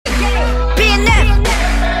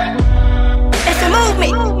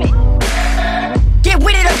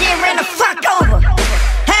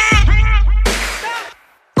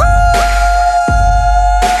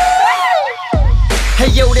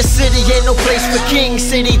Race for King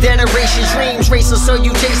City, generation dreams. Racing so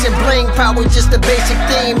you chasing bling. Power just a basic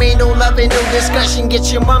theme. Ain't no loving, no discussion.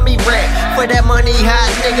 Get your mommy red. For that money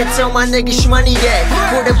hot nigga, tell my niggas money that.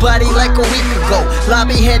 Caught a body like a week ago.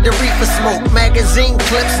 Lobby had the reefer smoke. Magazine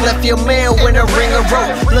clips left your mail in a ring of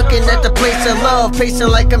rope. Looking at the place of love, pacing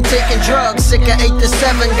like I'm taking drugs. Sick of 8 to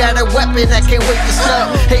 7, got a weapon, I can't wait to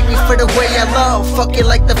snub. Hate me for the way I love, fuck it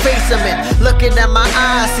like the face I'm in. Looking at my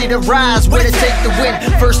eyes, see the rise, where to take the win.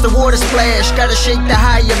 First the water splash, gotta shake the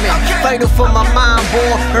higher man. Vital for my mind,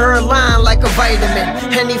 boy, her line like a vitamin.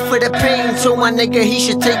 Henny for the pain, told my nigga he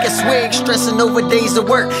should take a swig. Stressing over days of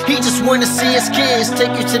work, he just wanna see his kids.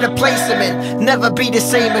 Take you to the place I'm in, never be the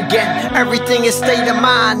same again. Everything is state of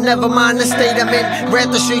mind, never mind the state I'm in.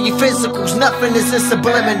 Rather show you physicals, nothing is in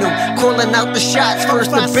subliminal. Calling out the shots,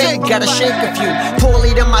 first the bank, gotta shake a few.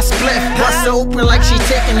 Poorly to my spliff, bust her open like she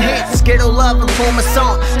taking hits. Skittle love and form a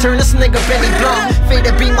song, turn this nigga Benny Blanc. Fade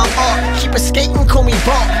to be my art, keep it skating, call me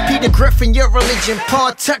Ball. Peter Griffin, your religion,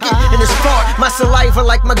 Paul Tucket in his fault. My saliva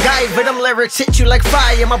like MacGyver, them lyrics hit you like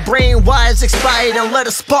fire. My brain wires expired and let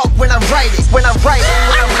it spark when I write it, when I write it,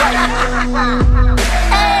 when I write it.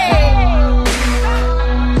 Hey,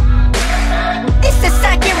 it's the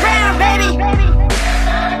second round, baby.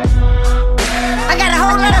 I got a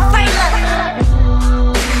whole lot of fight left.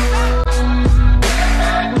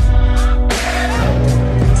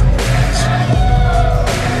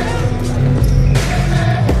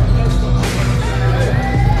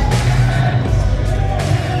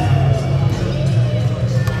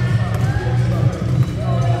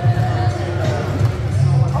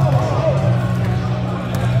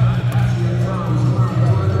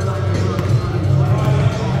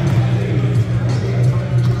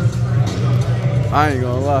 I ain't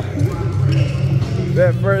gonna lie.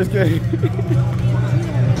 That first game.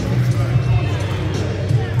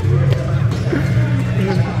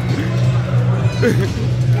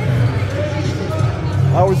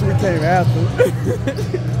 I wish we came after.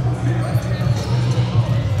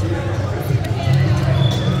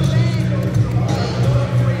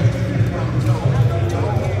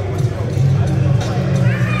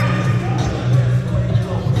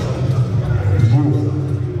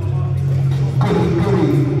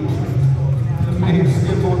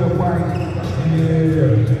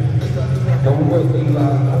 Don't work, Eli.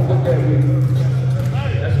 Don't look at me.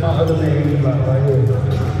 That's my other name, Eli, right here.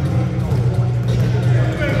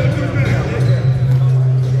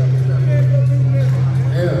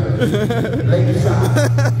 Yeah. Lakeside.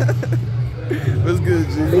 What's good,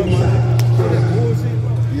 G?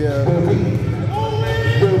 Yeah.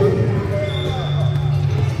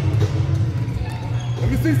 Let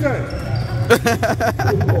me see that.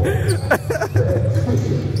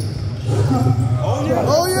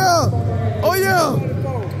 Oh yeah! Oh yeah!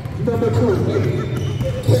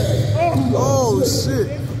 Oh shit!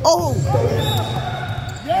 Oh!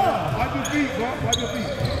 Yeah, wipe your feet, bro. Wipe your feet.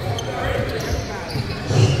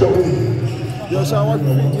 Yo, Sean, wipe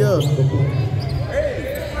your feet, yeah.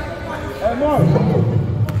 Hey, Mark.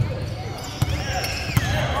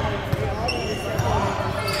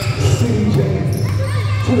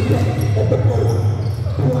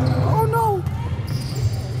 Oh no!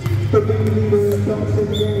 The lead leader in the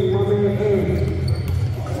game, my man Ed.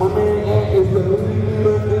 My man Ed is the lead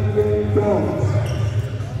leader in game dogs.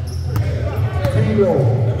 Zero,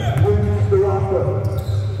 wins the roster.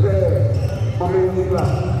 Pass, my man Eli.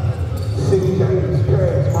 City James,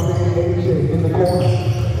 pass, my man AJ in the corner.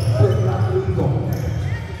 Play not legal.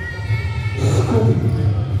 Scooby,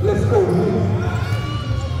 let's go, Lee.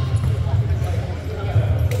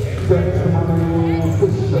 Thanks to my man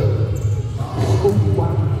Fisher. Scooby,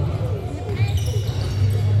 one.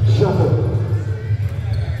 Shuffle.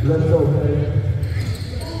 Let's go, man.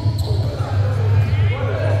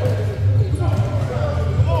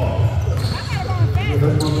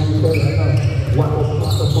 That's my man K. Wow,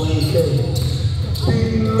 the K.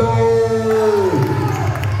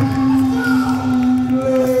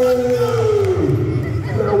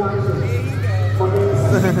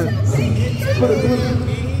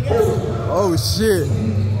 Oh shit.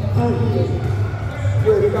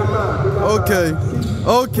 Okay.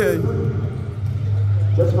 Okay.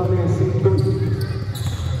 That's my man C3.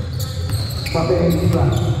 My man Eli.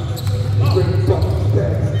 Great bucks,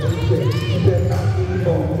 pass, and shit. You better not leave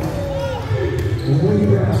on. We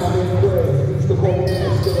got my man Greg. He's the whole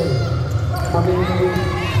escalate. My man A.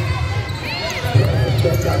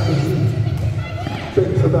 That's out the Z.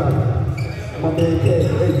 Thanks about it. My man K.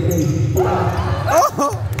 AK.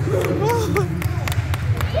 Oh!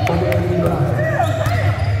 My man Eli.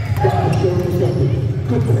 Got to show you something.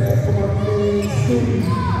 Good pass from my man City.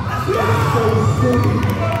 Let's go City.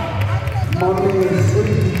 My man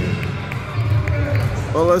Sleep.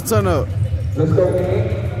 Oh, let's turn up. Let's go,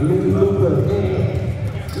 man. Lead Luther in.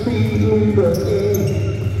 Lead Luther in.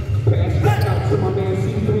 Pass back out to my man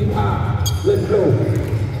C3 High. Let's go.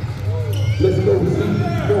 Let's go, C.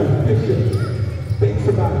 No, Bishop. Thanks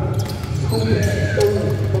about it. School ass, stolen.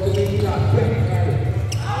 From the name you got back at it.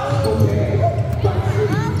 School ass, by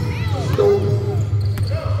city. Stolen.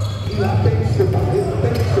 You got thanks about it.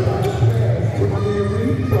 Thanks about it. Pass to my man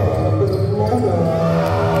Reaper. For the Florida.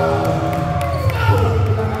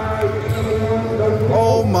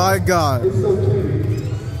 Oh my God. It's so clean.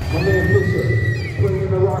 My man Bishop, bringing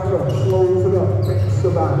the rock up, slows it up, thinks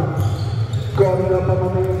about it. Guarded up by my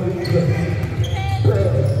man Bishop.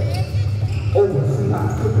 Pass. Over, see how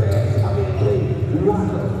to pass. My man play, rock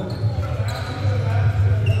up.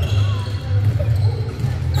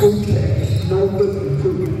 Good pass, no looking to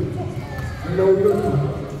it. No looking.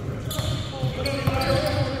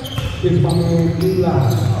 It's my man Eli.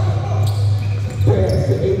 Pass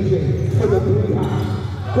to AJ for the 3 high.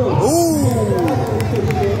 Go. Ooh.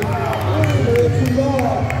 Too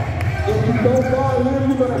long. If you don't guard him,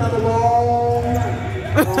 you're gonna have a long night.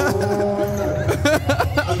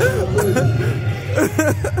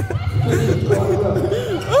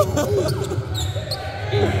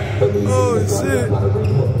 Oh shit.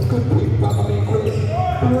 Good pick by my man Chris.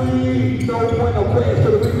 3, no bueno, pass to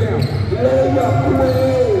the rebound. Lay up,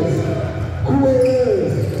 Quiz.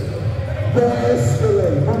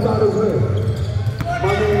 Escalate. Who's out his way?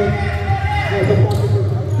 My man has a bunch of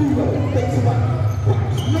Dino, thanks a lot.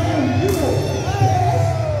 No, Dino, pass.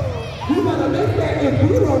 You gotta make that if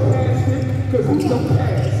Dino passed it, because we don't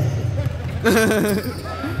pass.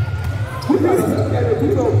 You gotta make that if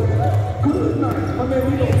Dino passed. Good night. My man,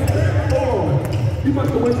 Dino passed. Oh, you must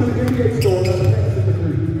have went to the NBA store and got a passing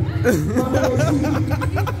degree. My man,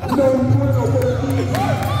 no bueno for the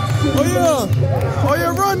Oh yeah. Oh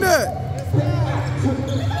yeah, run that.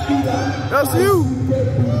 That's you.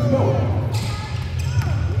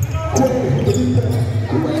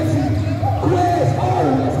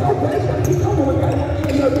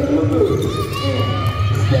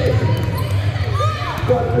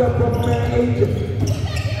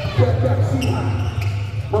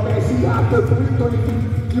 My man, see after 3 feet,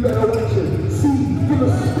 you better watch it. See, give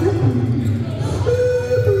us stupid.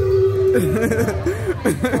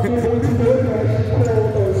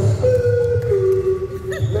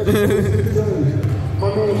 My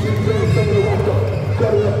man, she's doing some of the walk up.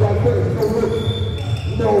 Got it up like this. No look.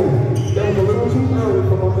 No. That was a little too early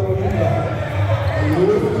for my man. A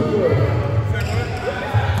little too early.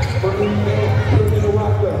 My man, bringing the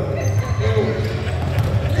walk up. And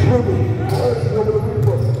dribble. Hurting over the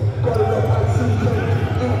window. Got it up like CJ.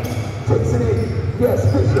 And takes it in. Yes,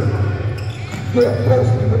 Fisher. Yeah,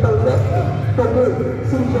 posting with the left. No good.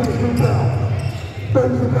 CJ's rebound.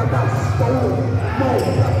 Those who got that stolen. No,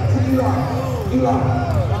 back to Eli. Eli.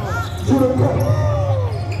 To the cup.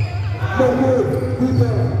 No good.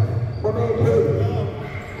 Rebound. My man Kate.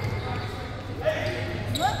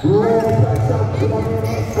 Roll back out to my man.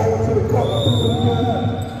 Going to the cup.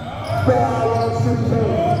 Foul on CJ.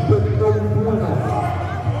 But no winner.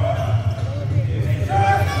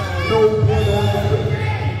 No winner.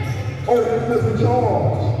 Oh, this is the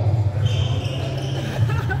charge.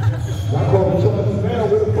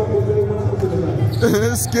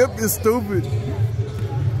 Skip is stupid.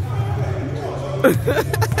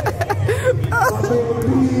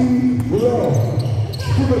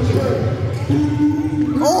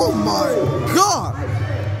 Oh my God!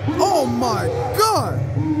 Oh my God!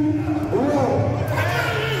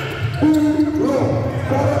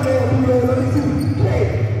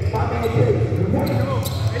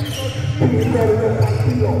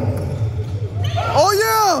 Oh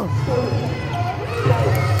yeah!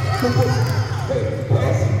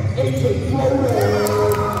 AJ floating.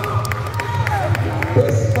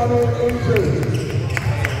 Best fun on AJ.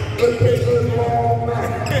 AJ is long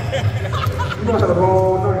night. You know how to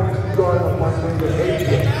long night. You got up my nigga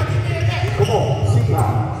AJ. Come on, see how.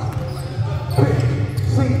 Quick,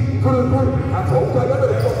 see, for the three. I told you I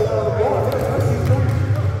better fuck around the ball. I see three.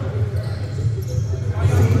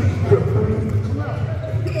 See the three.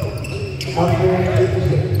 My man AJ.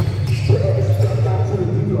 Pass back out to the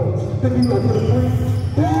Dino. The Dino to the three.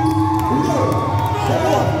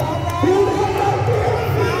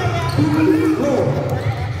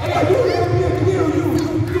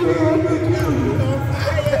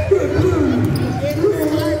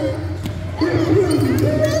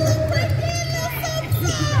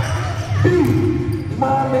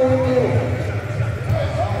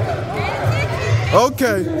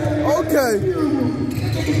 Okay, okay.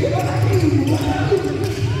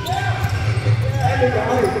 nigga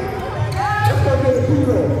Ike. Let's go get a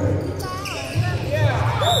kudo.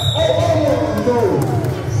 Oh, no.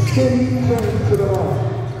 City James to the line.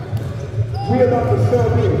 We about to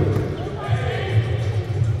sub in.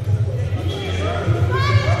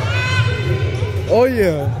 Oh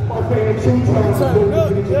yeah. My man, 2 times to go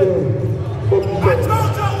to the game. I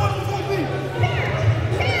told y'all what it was gonna be.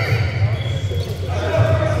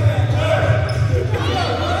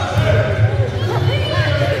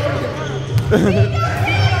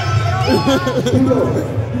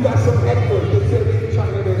 You got some experts that said they ain't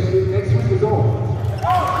trying to get that shit. Next week is on.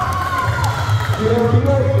 You know,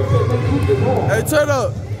 they said next week is on. Hey, turn up.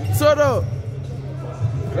 Turn up.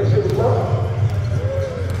 That shit was wrong.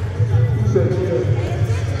 He said, yeah.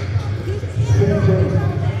 City James,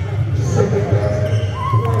 second best.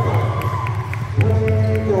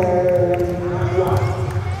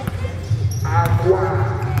 Agua.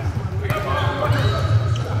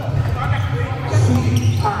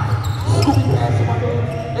 Scoop pass my man,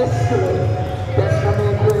 Escalade. That's my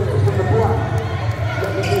man Greg from the block.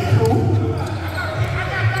 Let me get through.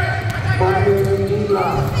 My man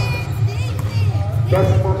Eli.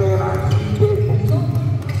 That's my man I see dead.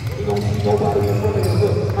 You don't see nobody in front of him.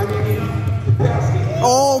 Look, my man the basket.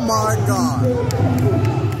 Oh my God.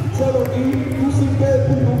 Tell him, E, you see dead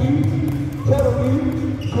people, E. Tell him,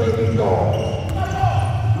 E, crazy dog.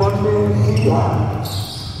 My man Eli.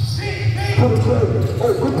 For the trade.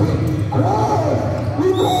 Oh, good pick. Cross! We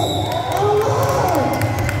go!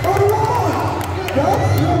 Alright!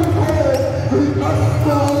 That's your play! He must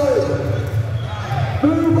go away!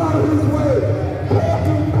 Move out of his way!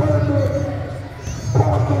 Parking permit!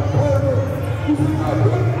 Parking permit! You see my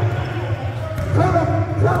pick?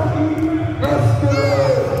 Tell him,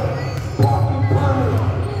 Escalade! Parking permit!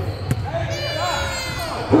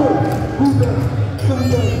 Who's that? City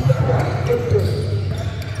James, that's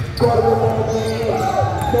got it on the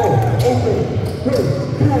no, open, good,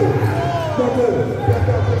 good, no good, back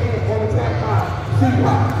out to end on attack high,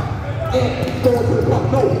 C-high, and going to the block,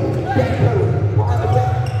 no, back pedal, behind the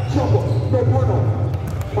back, jumper, no bueno,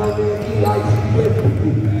 my man E.I.C. dead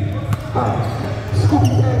people, scoop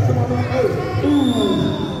pass to my man A,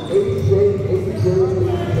 ooh, AJ,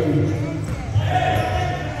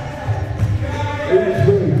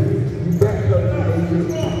 you back up, AJ, you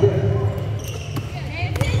back.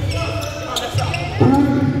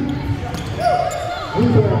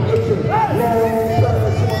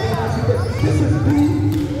 This is B.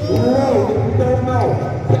 Whoa, if you don't know,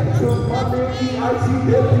 that's your my man E.I.C.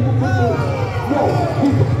 dead people can move. No,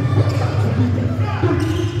 people, that's not to be.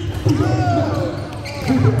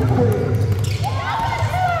 People the Queens.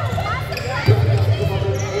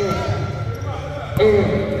 And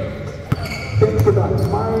thanks for that,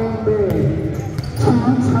 my man, 2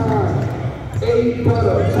 times, A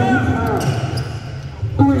butter, 2 times,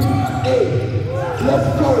 3, 8. Let's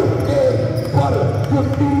go, egg, butter, good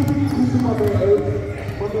food. You see my man, egg?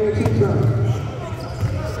 My man, 2 times.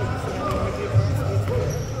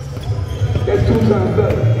 That's 2 times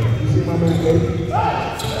better. You see my man, egg?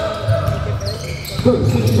 Look,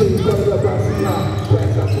 see, cut it up, I see now.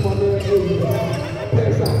 Pass out to my man, egg.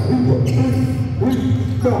 Pass out, Hooper, 3,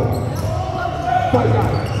 no. Fight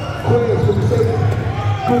out. Players for the safety.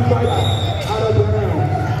 Good fight out. Out of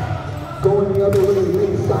bounds. Going the other way,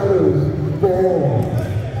 Lakesiders. Ball.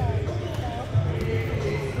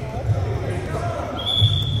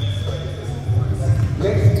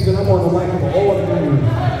 Next season, I'm on the line for all the games.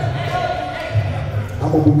 I'm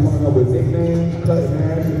going to be coming up with nicknames, cutting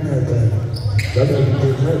ass, and everything. That's what you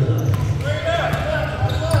get ready.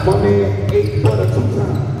 My man, 8 butter 2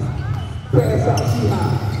 times. Pass out, see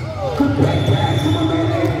high. Good back pass to my man,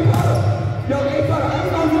 8 butter. Yo, 8 butter, I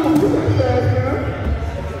didn't know you were do that fast, man.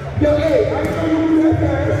 Yo, hey, I didn't know you were do that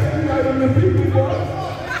fast. You right on your feet, boy.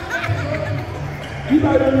 You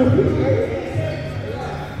right on your feet, hey.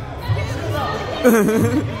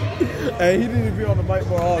 Hey, he need to be on the mic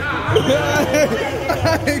more often. I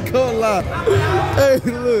ain't gonna lie. Hey,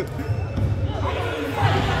 look.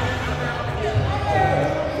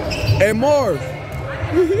 Hey, Marv.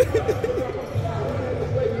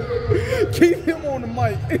 Keep him on the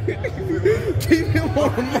mic. Keep him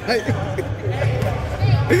on the mic.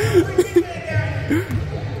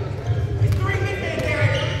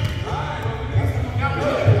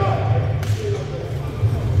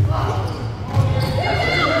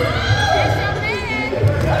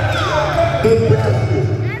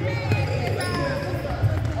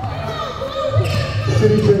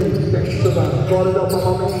 City James, thanks so much. Brought it up on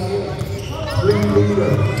my man. Lead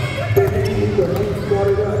leader. Lead leader. Brought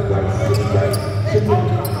it up. Right, City James. City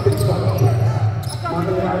James. My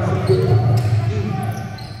man, I see it.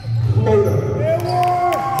 Floater.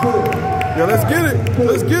 Yeah, let's get it.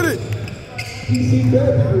 Let's get it. PC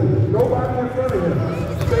debut. Nobody in front of him.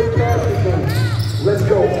 Straight cash is done. Let's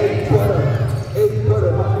go. 8 butter. 8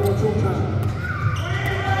 butter. My man 2 times.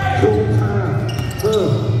 2 times.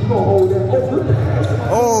 You gonna hold that. Oh, look at that.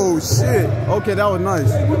 Oh, shit. Okay, that was nice.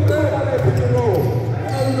 Hey, what's that? How that pick and roll?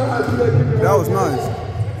 How you know how to do that pick and roll? That was nice.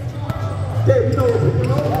 Yeah, you know what pick and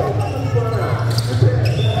roll is?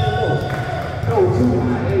 No, too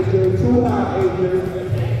high, AJ. Too high, AJ.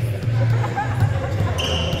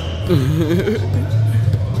 Okay,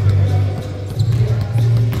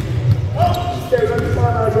 let me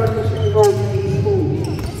find out what this thing goes smooth.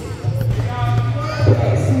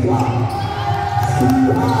 See high. See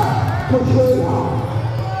high. Portray high.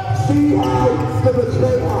 See high for the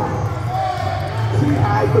trade high. See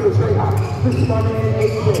high for the trade high. This is my man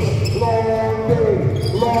AJ. Long day.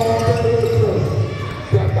 Long day, AJ.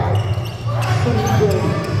 Back out. See game.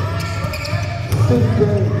 See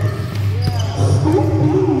game.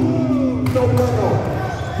 No, no, no.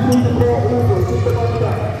 You need to call Uber. Get the money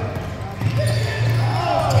back.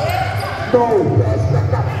 No, pass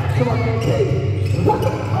back up to my man K. What? No.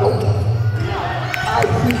 I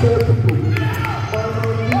see their people. My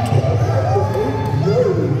man, you pass that to AJ.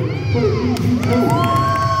 To the easy two.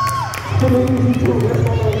 To the easy two. That's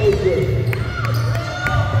my man AJ.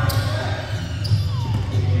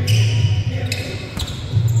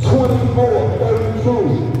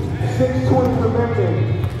 24-32. 6:20 remaining.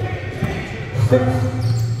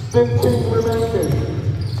 6:15 remaining.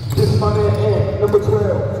 This is my man Ed, number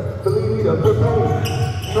 12. The leader, the boom.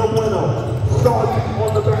 No bueno. Sergeant on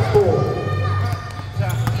the backboard.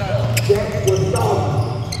 That was Sergeant. No.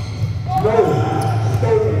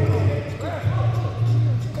 Stay.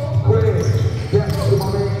 Greg. That's to my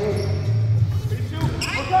man Ed.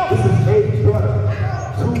 This is 8 brother.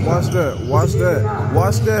 Watch that. Watch that.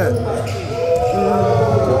 Watch that.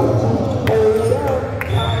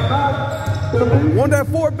 Won that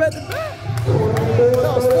 4 bet to bet.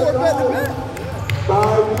 That was 4 bet to bet.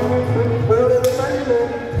 5 minutes before the remaining.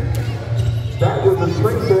 That was a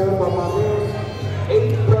straight ball by my man.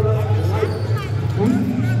 8 brother.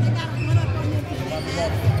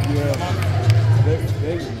 Yeah.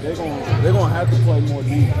 They're gonna have to play more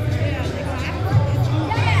deep.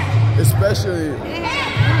 Especially.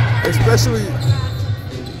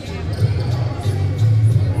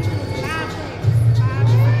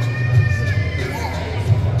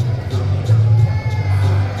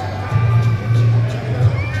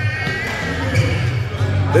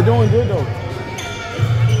 They're doing good though.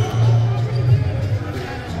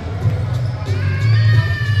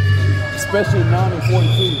 Especially 9 and 42.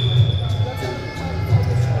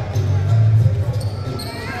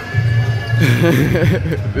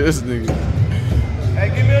 This nigga. Hey,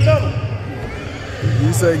 give me another one.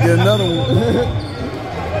 You say get another one. He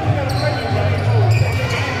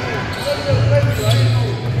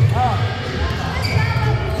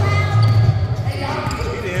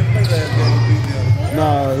didn't play that game.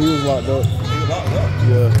 Nah, he was locked up. He was locked up.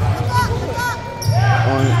 Yeah.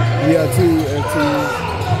 He had 2 and 2.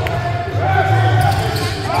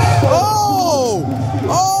 Oh!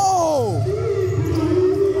 Oh!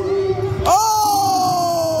 Oh!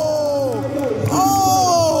 Oh!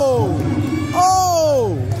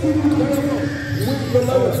 Oh!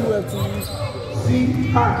 2 FTs. See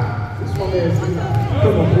high. This one man from the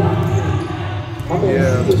block. My man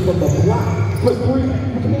is from the block. But Green,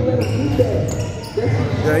 you can't let him do that.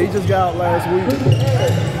 Yeah, he just got out last week.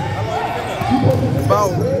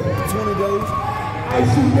 About 20 days. I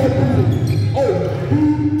see that. Oh,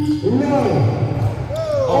 no.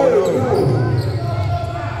 Oh, no.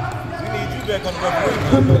 We need you back on the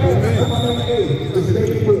referee.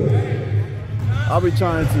 I'll be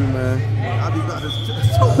trying to, man. I'll be about to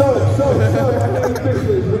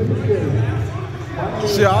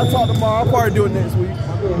Shit, I'll talk tomorrow. I'll probably do it next week.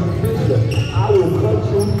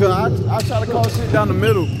 Cause I try to call shit down the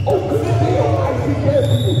middle.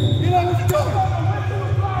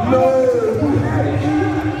 No, you had it.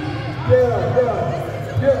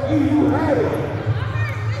 Yeah, you had it.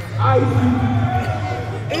 I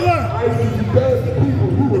see the bad people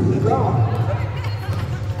who was gone.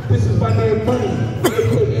 This is my man Money,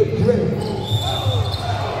 aka Dre.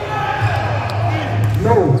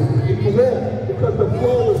 No, it won't, because the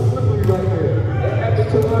floor is slippery right there. It happened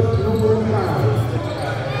to us numerous times.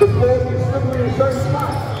 The floor gets slippery in certain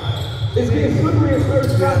spots. It's getting slippery in certain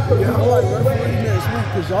spots. Yeah, I'm like referee next week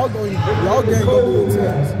because y'all game gonna be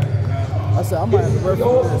intense. I said I might have to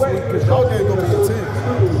referee next week because y'all game gonna be intense.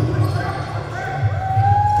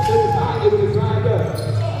 It was lined up.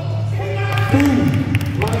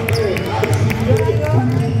 My man, I see you.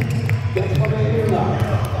 That's my man.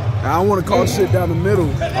 don't want to call shit down the middle.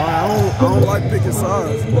 I don't like picking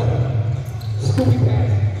sides.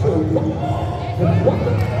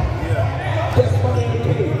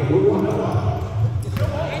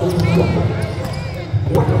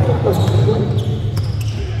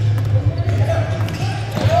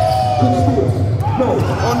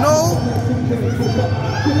 Oh no!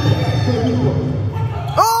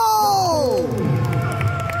 Oh!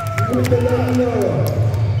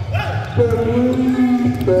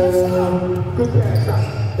 Good pass shot.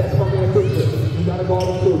 That's my man Victor. You gotta go on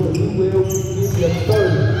through. You will give you a 30.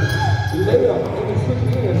 Layup, and you switch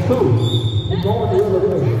hands too. You're going the other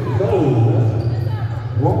way. No,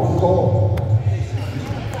 wrong call.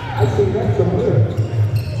 I think that's the winner.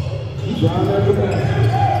 You grind as a basket.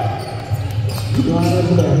 You grind as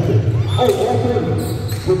a basket. Hey, Anthony,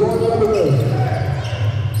 we're going the other way.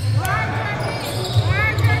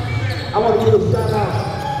 I want to give a shout out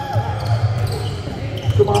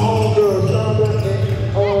to my homegirl, Shonda, and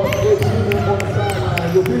Ed on the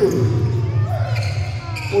sideline. You're beautiful.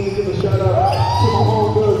 I want to give a shout out to my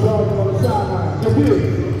homegirl, Shonda, on the sideline. You're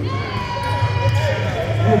beautiful.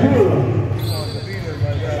 You're beautiful.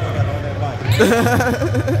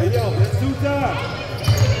 Hey, yo, that's 2 times.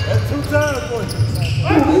 That's 2 times for you.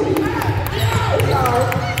 It's all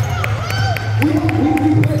right. We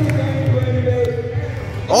play the game every day.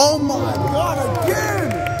 Oh my God, again!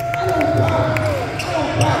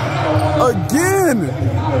 Again!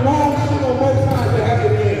 I long shit on both sides to have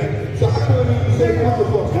it in, so I couldn't even say what the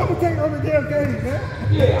fuck. Come and take over the damn game, man.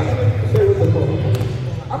 Yeah, I couldn't even say what the fuck.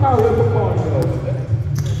 I'm out here for fun, though.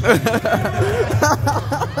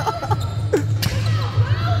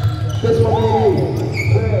 That's what we need.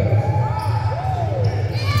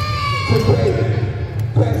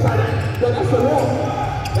 Pass out. That's a walk.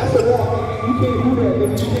 That's a walk. You can't do that.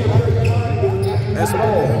 You can't break that line. That's what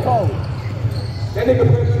they call it. That nigga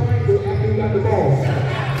press triangle after he got the ball.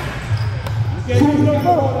 You can't use no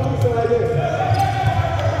ball. So like this.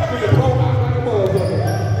 Nigga throw out like a motherfucker.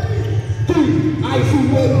 3. I see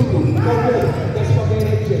what you do. Go good. That's fucking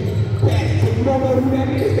AJ. Pass. So you don't know who that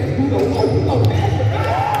is. That's who don't know. You know pass the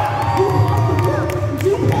ball. You pass the ball.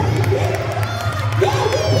 You pass the ball. Yo,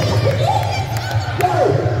 you pass the ball. Yo,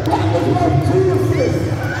 that was worth 2 assists.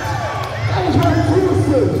 That was worth 2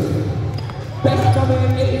 assists. That's my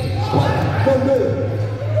man 8. Go good.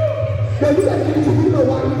 Yo, you gotta give it to me, you know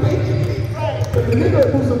why you think. But the nigga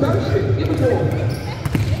do some dumb shit. Give it to him.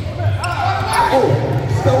 Oh,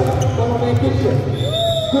 Stoke, my man get you.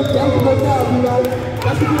 Good, that was a good foul, you know.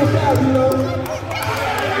 That's a good foul, you know.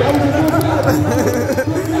 That was a good foul, you know.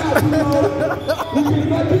 Good foul, you know. You can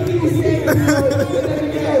not keep these games, you know. Let that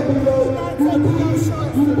nigga go, you know. You the peace,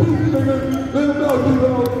 nigga. Let him know, you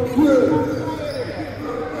know. Good.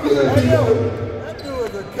 Good, you know. That dude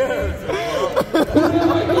is a character.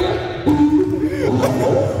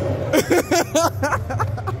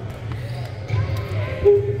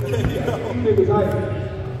 Niggas hype.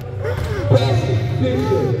 Basket,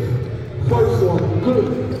 vision. First one, good.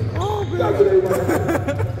 Shout out to everybody.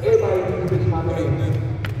 Everybody needs my name.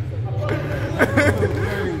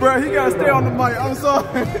 Bro, he gotta stay on the mic. I'm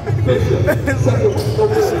sorry. Vision. Second one, go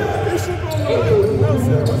good.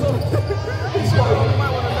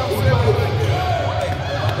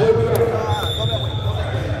 Where we at?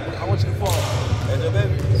 I want you to fall.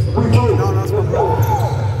 We go. No, that's my bro.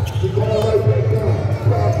 We going right back down.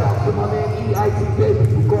 Pass out to my man E.I.T. Baby.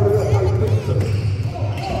 We going up like Victor. This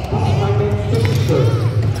is my man Victor.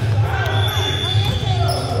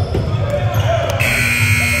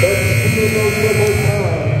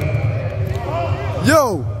 Yo!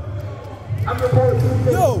 I'm reporting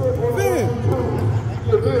Yo, Vin!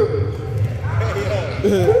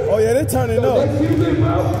 Oh yeah, they turning up. That's you,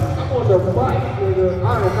 bro. I'm on the mic, nigga. I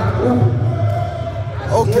am not moving.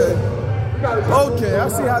 Okay. Okay, I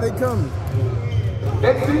see how they coming.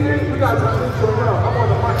 Next season, we got to turn this one around. I'm on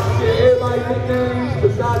the mic. Get everybody nicknames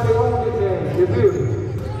besides their own nicknames. You feel me?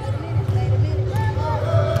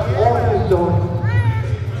 On this joint.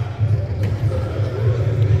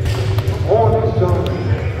 On this joint.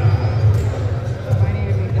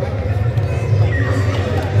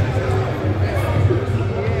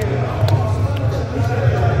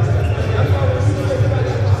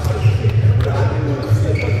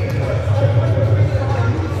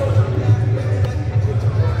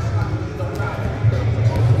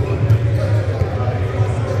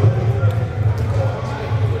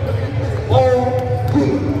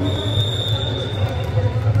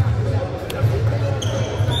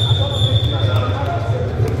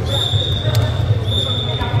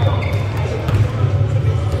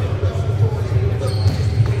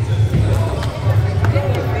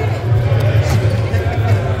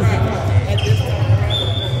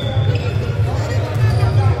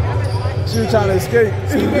 trying to escape.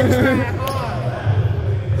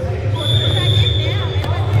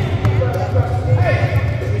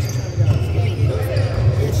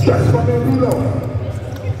 That's my man Ludo.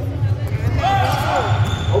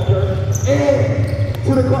 Okay. And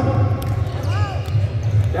to the clock.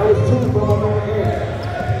 That was 2 from my man Ed.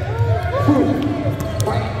 2.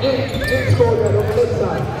 Right, Ed scored that on the left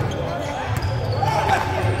side.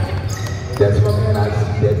 That's my man I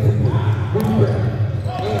see that people. Rebound.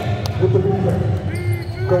 And with the rebound.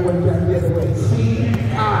 Going back the other way.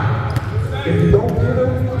 C-I. If you don't get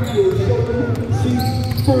him, you'll show them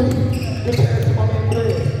C-3. Get past my man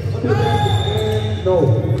Grant. Under the basket. And no.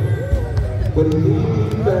 But he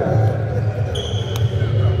needs that.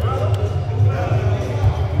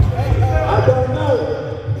 I don't know.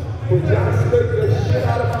 But y'all spit the shit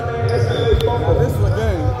out of my man SLA Bumble. This is a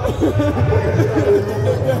game.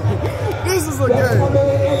 This is a That's game. my man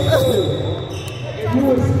SLA. And you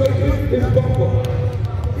expected his Bumble.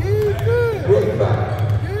 Bring it back.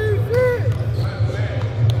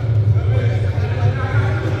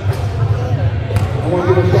 I want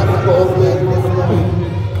to give a shout out to all the ladies on the line.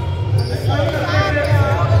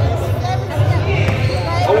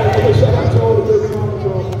 I want to give a shout out to all the ladies on the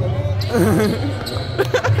line.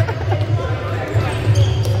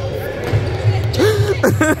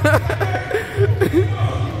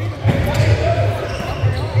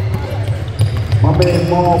 My man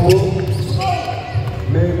Marvel,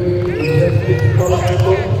 man, let's get the color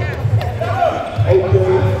angle.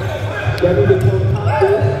 Okay, ready to come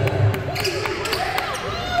contest.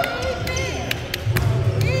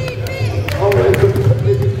 Alright, so if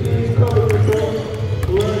the kids cover the thing,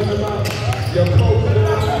 learning about your culture.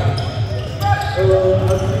 I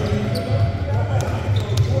see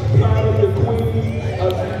proud of the queen. I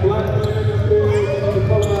see black women in the field, and they're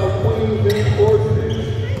calling out queens and horses.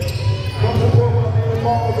 Come support my man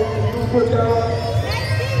Marvin, you put down.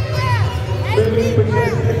 Maybe even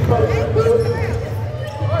just get color in the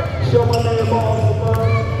show my man Marvin some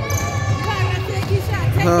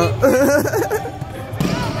love.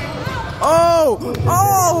 Oh!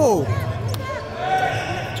 Oh!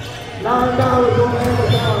 $9 on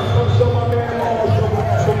Amazon. Come show my man Marvin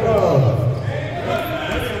some love.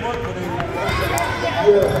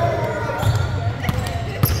 Yeah.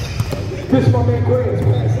 This my man Grant's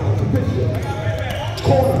pass out to Bishop.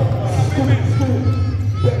 Corner. Scoot.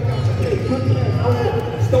 Back out to Kate. Good pass. Oh,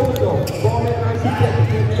 stole it though. Ball man icy back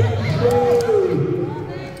again.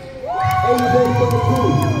 AJ for the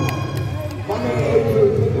crew. My man AJ.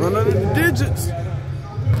 Run of the digits.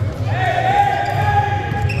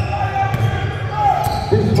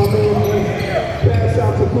 This is my man. Pass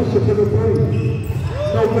out to Bishop for the 3.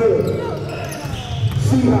 No good.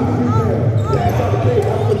 See how we can. Pass out the cake.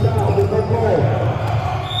 Out the dial. With no ball.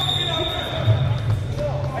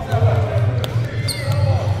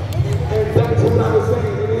 And that's what I was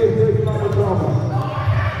saying. It is big mama drama.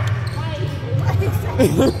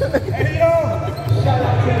 Hey, yo! Shout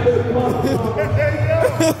out to big mama drama.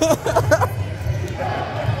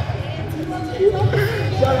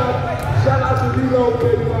 Shout out to Reload,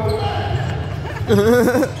 baby mama.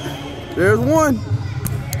 There's one.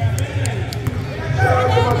 Shout out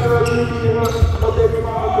to my girl, Ruby, and my baby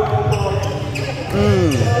mama drama.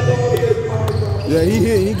 Yeah, he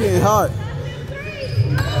hit. He getting hot.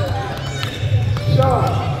 Sean.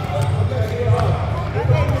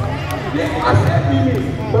 Yeah, I said Mimi,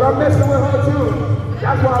 but I'm messing with her too.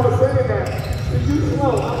 That's why I was saying that. Cause you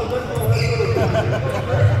slow. I was messing with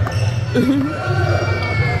her too.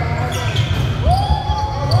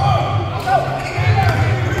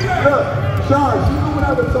 Look, Sean, she knew what I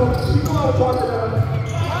was talking. She knew I was talking to her.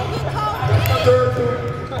 That's my girl too.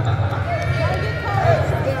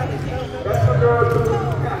 That's my girl too.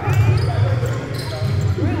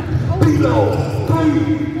 Below, 3,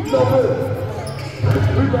 no good.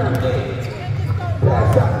 Rebound,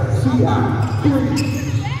 pass out, see out, 3,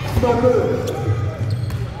 no good.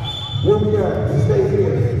 Where we at? Stay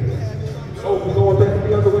here. Oh, we're going back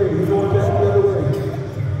the other way. We're going back the other way.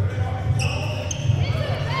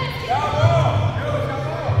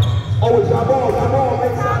 Oh, it's our ball,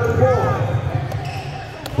 make side of the ball.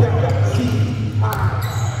 Back up, see, high.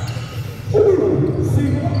 Oh, see,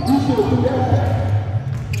 you should have do that.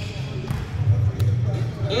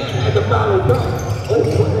 And at the foul done. Oh,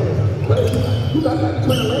 wait, you got that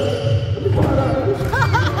between the legs. Let me find out, baby.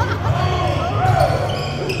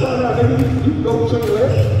 Let me find out, baby. You can go between the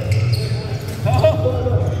legs.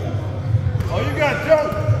 Oh, you got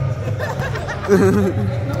jumped.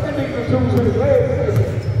 That nigga can shoot between his legs.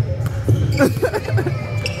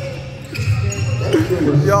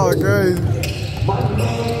 Y'all crazy.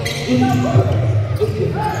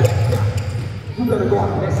 You better go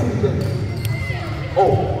out that season.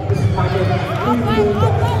 Oh, this is my name. Let me see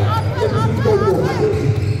you go for it.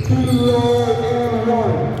 D-Lord and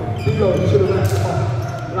one. D-Lord, you should have wrapped him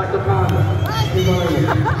up. Like a pounder.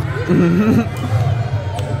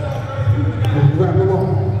 Wrap him up.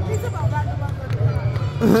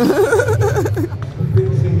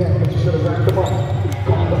 Didn't see that, but you should have wrapped him up.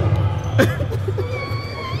 Calm up.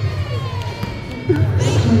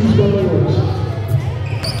 Excuse the language.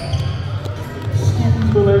 Excuse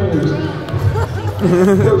the language.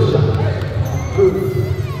 First shot. Good.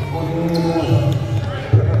 On the end one.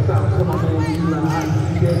 Pass out to my man. You like, I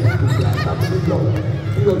see that. Pass out to D-Lo.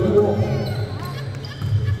 D-Lo, you walk.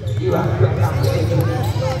 You like, back out to A-J.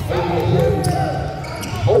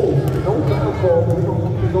 Oh, no foul call, but we're going to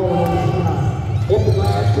keep it going on this time. Off the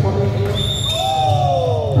glass to my man.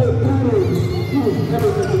 Good poodles. You was never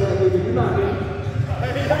into that nigga. You're not me.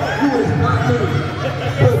 You was not me.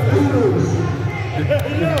 Good poodles.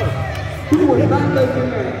 You was not making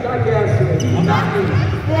that. Y'all gassed it. You not me.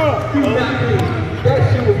 You not me. That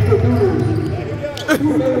shit was good poodles. You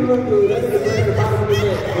made it look good. That nigga playing the bottom of the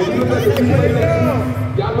net. When you look at the replay next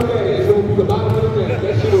week, y'all look at it. It's going to be the bottom of the net.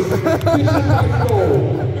 That shit was like gold.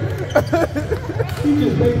 He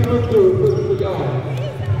just made it look good for y'all.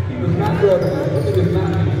 He was not good. That nigga is not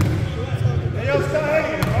me. Hey, yo, stop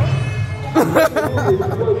hating, bro.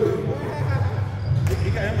 He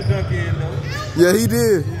got him a dunk in, though. Yeah, he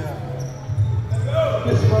did.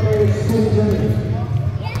 This is my man, City James.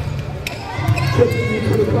 Taking you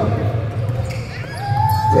to the cup.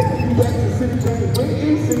 Taking you back to City James. Where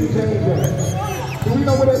is City James at? Do we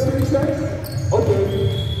know where that City James? Okay.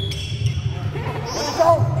 Let's go.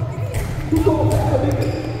 You going down, nigga.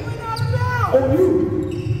 On you.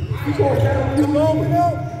 You going down on you.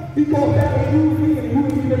 He going down on you, me, and you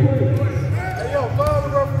ain't even play. Hey, yo, follow the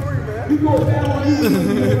referee, man. He going down on you,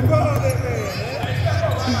 me, and Follow that man, man.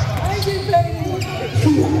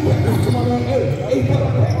 see, come on, man. Hey, put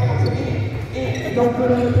up back out to me. And don't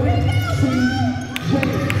put on the three.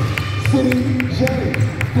 City James.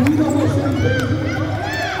 Do we know what City James is?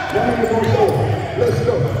 Y'all niggas gonna show. Let's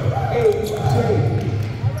go. AJ.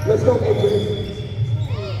 Let's go, AJ.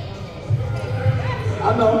 I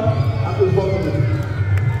know. I'm just bugging you.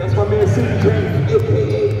 That's my man, City James,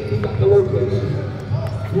 a.k.a. he got the location.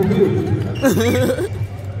 You hear me?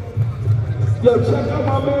 Yo, check out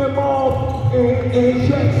my man, Mom, and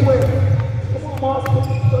Jack Sweat. Come on, Mom.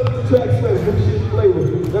 Jack Sweat. Them shit flavor.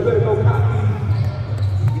 Y'all better go copy.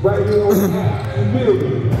 Right here on the app. You feel me?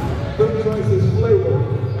 Them joints is flavor.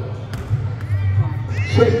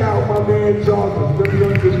 Check out my man, Jordan. Them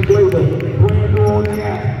joints is flavor. Brand new on the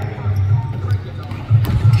app.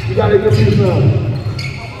 You gotta give me some.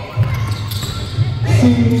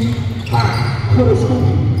 C-high, for the school.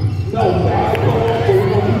 No, bad call, but we're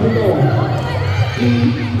gonna keep it going. E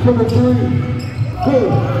for the three. Good,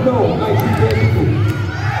 no, nice and technical.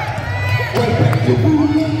 Right back to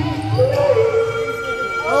booty.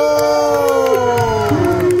 Oh!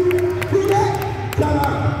 See that? Time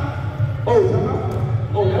out. Oh, time out.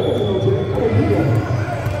 Oh, that wasn't no check. That was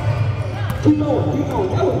Budo. Keep going.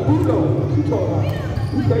 That was Budo. What you talking about?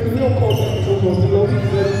 You think you don't call that so much, you know?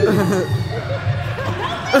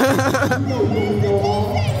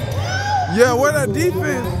 Yeah, where that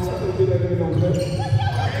defense?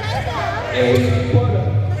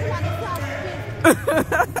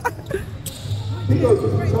 He goes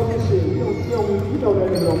just talking shit. You know that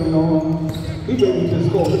nigga don't know. He ready to just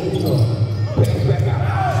score. Pass back out.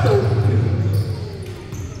 Still.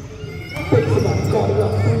 Take somebody, call it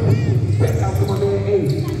up. Back out to my man A.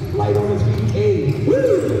 Light on his feet, A. Woo!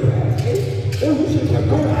 Oh, we should have kept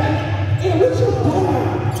going. Hey, what you doing?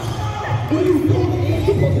 What are you doing? You're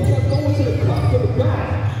supposed to keep going to the cup, to the guy.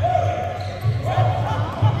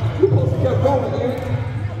 You're supposed to keep going, man.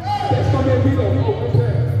 That's my man Vito. Oh, good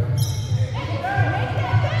pass.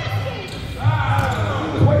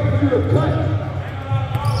 He's waiting for you to cut.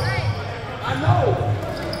 I know.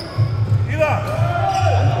 Eli.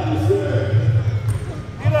 I know you see it.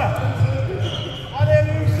 Eli. How the hell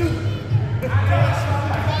you shoot?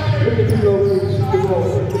 Look at Vito when you shoot the ball.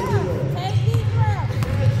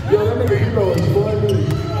 Yo, that nigga Vito is funny.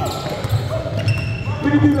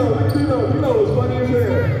 Look at Vito is funny as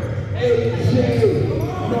hell. AJ,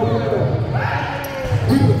 no matter.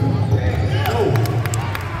 Vito, no.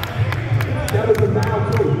 That was a foul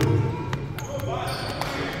too.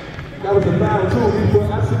 That was a foul too, people.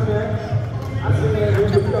 I seen that. When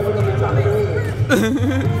you put on the top of the head.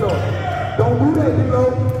 Vito, don't do that, Vito.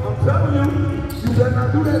 I'm telling you. You better not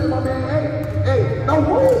do that to my man. Hey, no,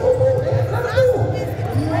 whoa. Hey, let him do it.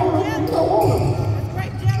 You don't want him.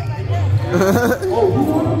 Oh, you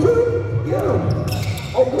want him too? Get him.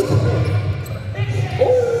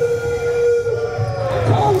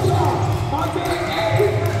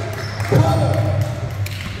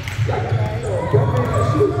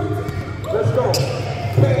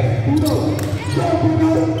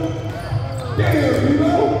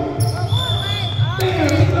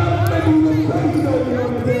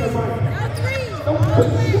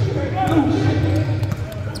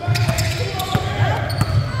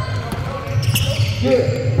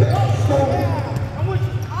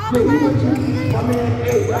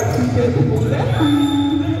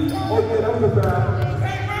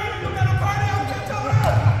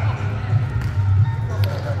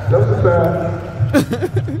 That's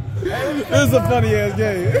bad. This is a funny ass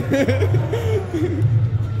game.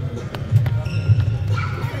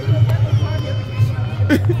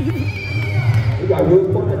 We got real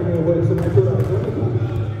fun in here with somebody put up.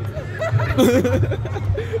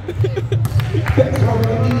 That's how we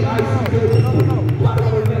need IC baby. Bottom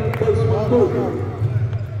of the net, first one through.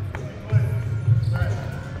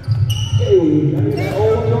 Hey, that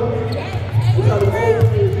old joint. We got an old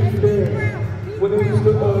man used to dance when they used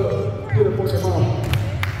to get up on their mom.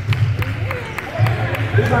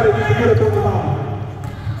 This how they used to get up on their mom.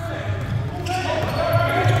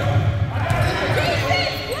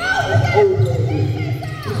 That's old man.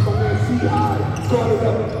 This my man C.I. Got it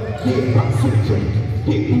up. Yeah, I'm switching.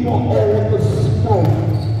 Yeah, you want all the smoke.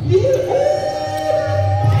 Yeah.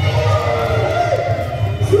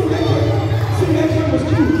 See, that shit was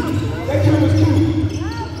cute. That shit was cute.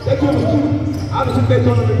 That shit was cute. I was just that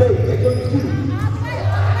on the day. That shit was cute.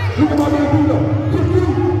 Look at my man Bruno. Just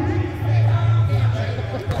cute.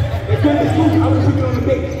 That shit was cute. I was sitting on the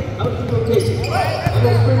date. I was sitting on the date. I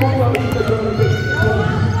was sitting on the date.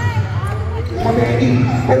 My man E.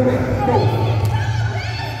 Hold it. Go.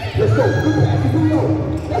 Let's go. Good pass. Bruno.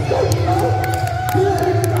 Let's go.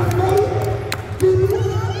 Bruno.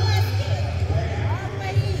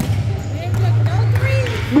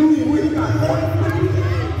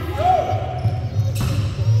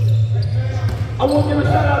 I want to give a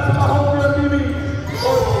shout out to my homegirl, Mimi.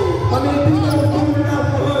 My man Dino was doing it out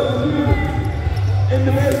for her. In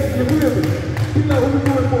the baby, you feel me? You know who we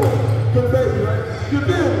doing for? For the baby, right? You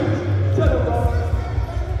feel me? Tell them, dog.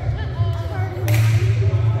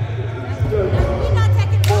 We're not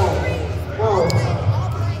taking no threes.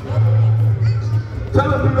 Tell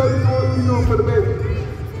them, you know what you doing for the baby.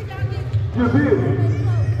 You feel me?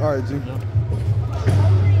 All right, G.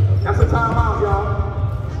 That's a timeout, y'all.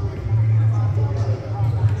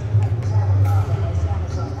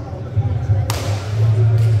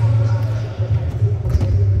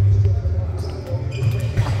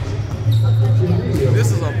 This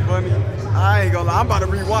is a funny. I ain't gonna lie. I'm about to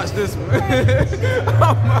rewatch this one. I'm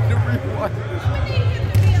about to rewatch this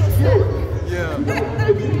one. Yeah.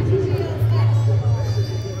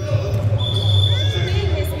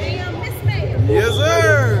 Yes, sir.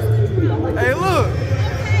 Hey, look.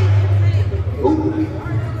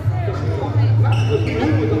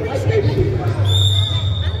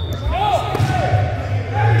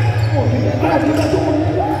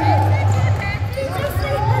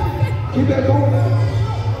 Keep that going.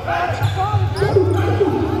 That's how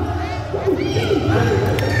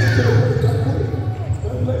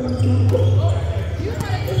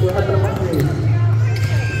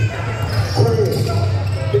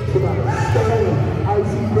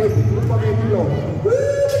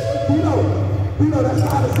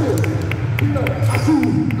it is. I see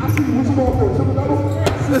you. What you going for?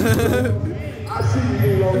 I see you,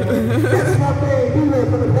 Dilo. That's my man, Dilo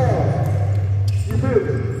from the past. You feel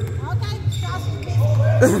me?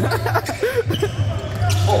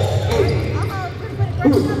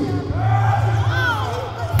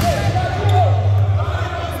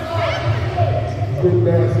 Big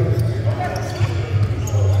nasty.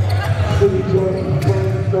 City joint,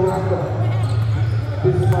 brains the rocker.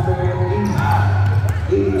 This is my man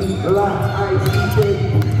E. Black Ice baby.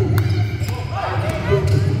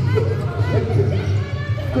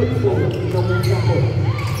 Good for it, no more number.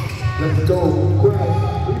 Let's go, Greg.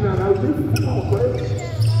 We not out here. Come on, Greg.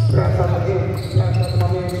 Pass out again. Pass out to my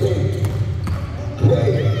man K. K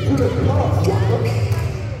to the cross, Walker.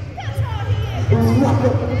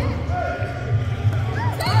 Walker.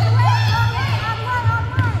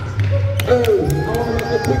 Hey, I want to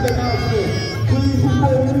make a quick announcement. Please,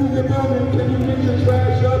 before we leave the building, can you get your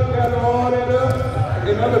trash up, gather all that up?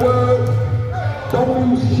 In other words, don't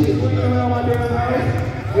lose shit when you're around my damn house.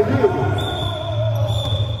 You do.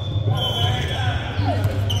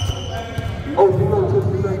 Oh, you know, just a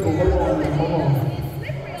second. Hold on.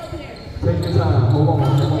 Take your time. Hold on.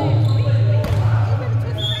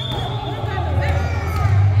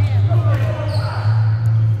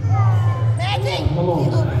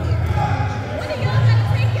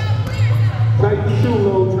 Tighten the shoe,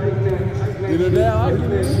 Lo. Tighten that.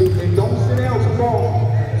 And don't sit down too long.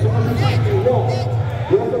 So much you tighten it, walk.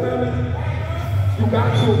 Walk around it. You got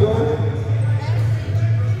to, bro.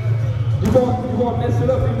 You're gonna mess it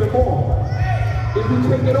up even more. If you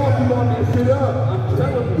take it off, you're gonna mess it up. I'm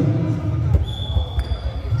telling you.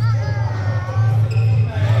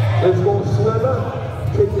 It's gonna swell up.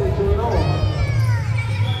 Take that joint off.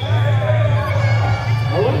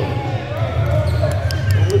 Alright?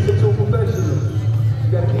 Don't listen to a professional. You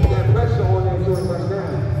gotta keep that pressure on that joint right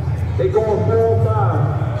now. They going 4 or 5.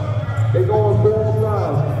 They going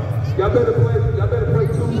 4-5. Y'all better play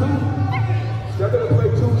 2-2. Y'all better play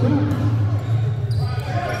 2-2.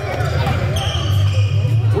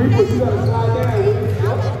 Reaper, you gotta slide down.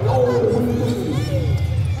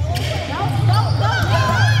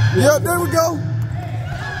 Yeah, there we go.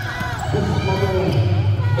 This is my man,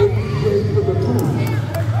 AJ for the crew.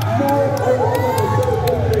 More over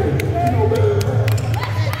AJ. You know better than that.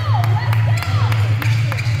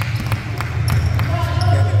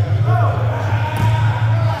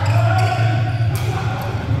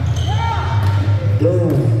 Damn.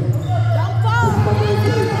 This is my man, AJ.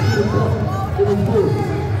 It was good.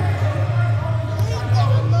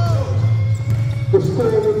 The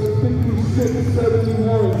score was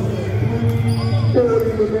 56-71.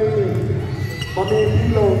 3:40 remaining. My man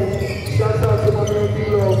D-Lo, shout out to my man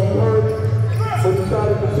D-Lo. You heard? But he tried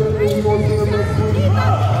to continue. We're going to see him next week.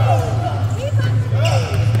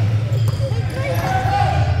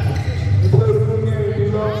 You played a good game,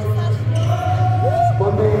 D-Lo. My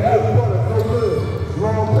man A-Butter, no good.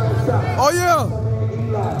 Long pass shot. Oh, yeah. My man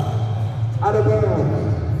Eli, out of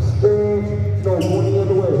bounds. Stand, no, going the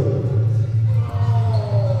other way.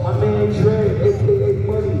 My man Trey, a.k.a.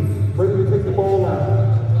 Money, ready to take the ball out.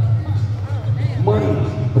 Money,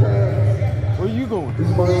 pass. Where you going? This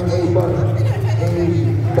is my man A-Butter.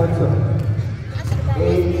 A-Butter.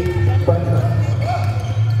 A-Butter.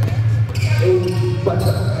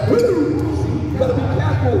 A-Butter. Woo! You gotta be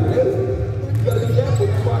careful, man. You gotta be careful.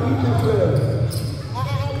 That's why he just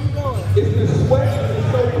it's the sweat and it's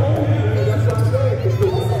so cold. That's what I'm saying.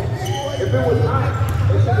 If it was hot,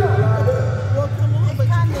 it should have dried up. Well, come on, but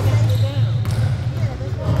you can take it down.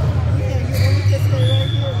 Yeah, you can stay right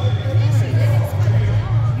here.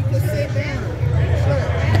 You can sit down. Sure.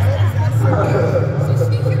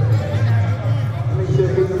 Make sure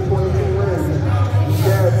you get the 22 wins.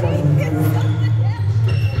 Gas money.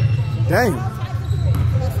 Dang.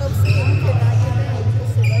 That's what I'm saying. You cannot get down. You can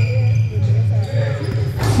sit right here.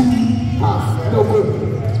 No good.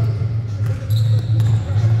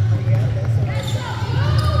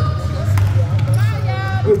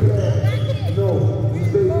 Good pass. No, you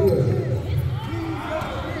stay here.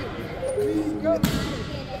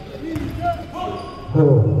 Oh,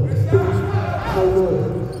 no good.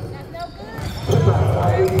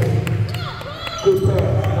 Good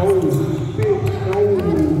pass. No, big,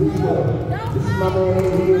 no. This is my man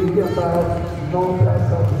here. You get about long pass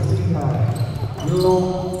off the C-high. Long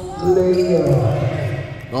layer.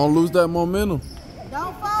 Don't lose that momentum.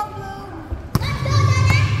 Don't fall, Blue.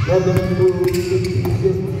 Welcome to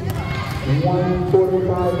 66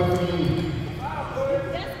 145 remaining.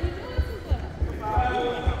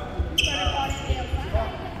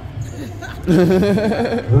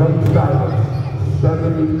 Lakesiders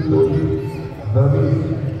 73,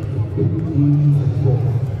 54.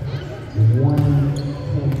 1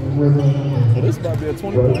 This might be a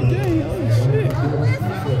 20-point game. Oh, shit.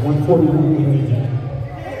 140 remaining.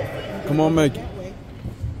 Come on, make it.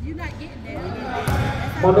 You're not getting there.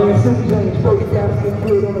 My man City James, first basket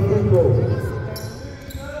good on the free throw.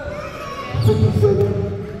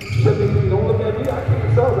 57, 73. Don't look at me, I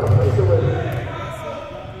can't solve it. I played already.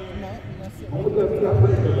 Don't look at me, I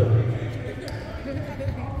played already.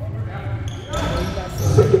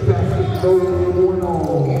 Second basket, no going on.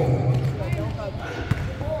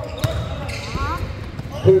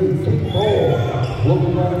 Hey, kick ball. What we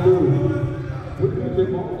gonna do? What do you think?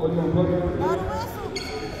 Are you gonna plug it?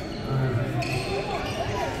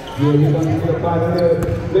 Yeah, you're going to get up out of there.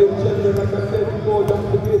 Ladies and gentlemen, like I said before, don't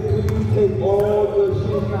forget, please take all your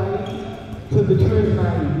shit night to the trash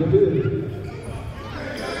night. You hear me?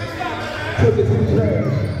 Take it to the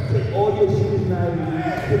trash. Take all your shit night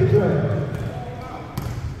to the trash.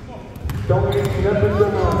 Don't leave nothing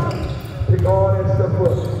alone. Pick all that stuff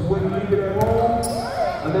up. When you leave it at home,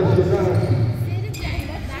 unless you're nasty,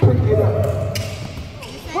 pick it up.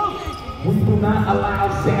 We do not allow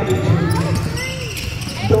savagery.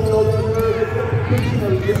 Don't know that word, it's not a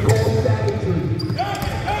dictionary, it's called savagery.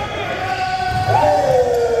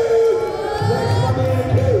 That's my man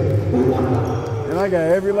K. And I got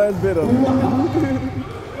every last bit of it.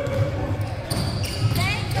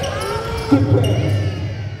 Good pass.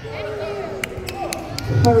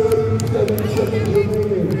 37 seconds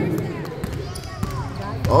remaining.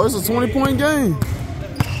 Oh, it's a 20-point game.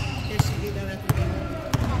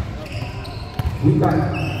 We got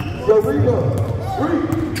yo, Reba. Reba.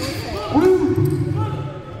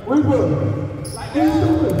 What you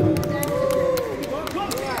doing?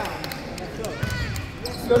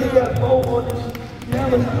 So they got 4 on this. Now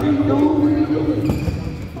it's 3 dudes. What are you doing?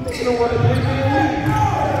 You don't want to take me away.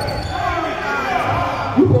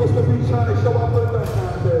 You supposed to be trying to show up for the best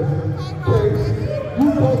contest.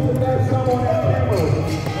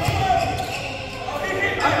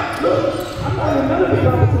 in the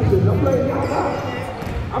competition. I'm playing y'all out.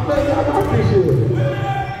 I'm playing y'all out this year.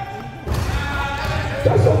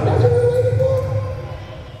 That's what we're waiting for.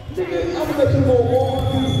 Nigga, I'm gonna let you go more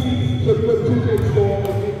PC, so you let 2K score and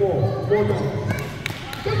get more. More than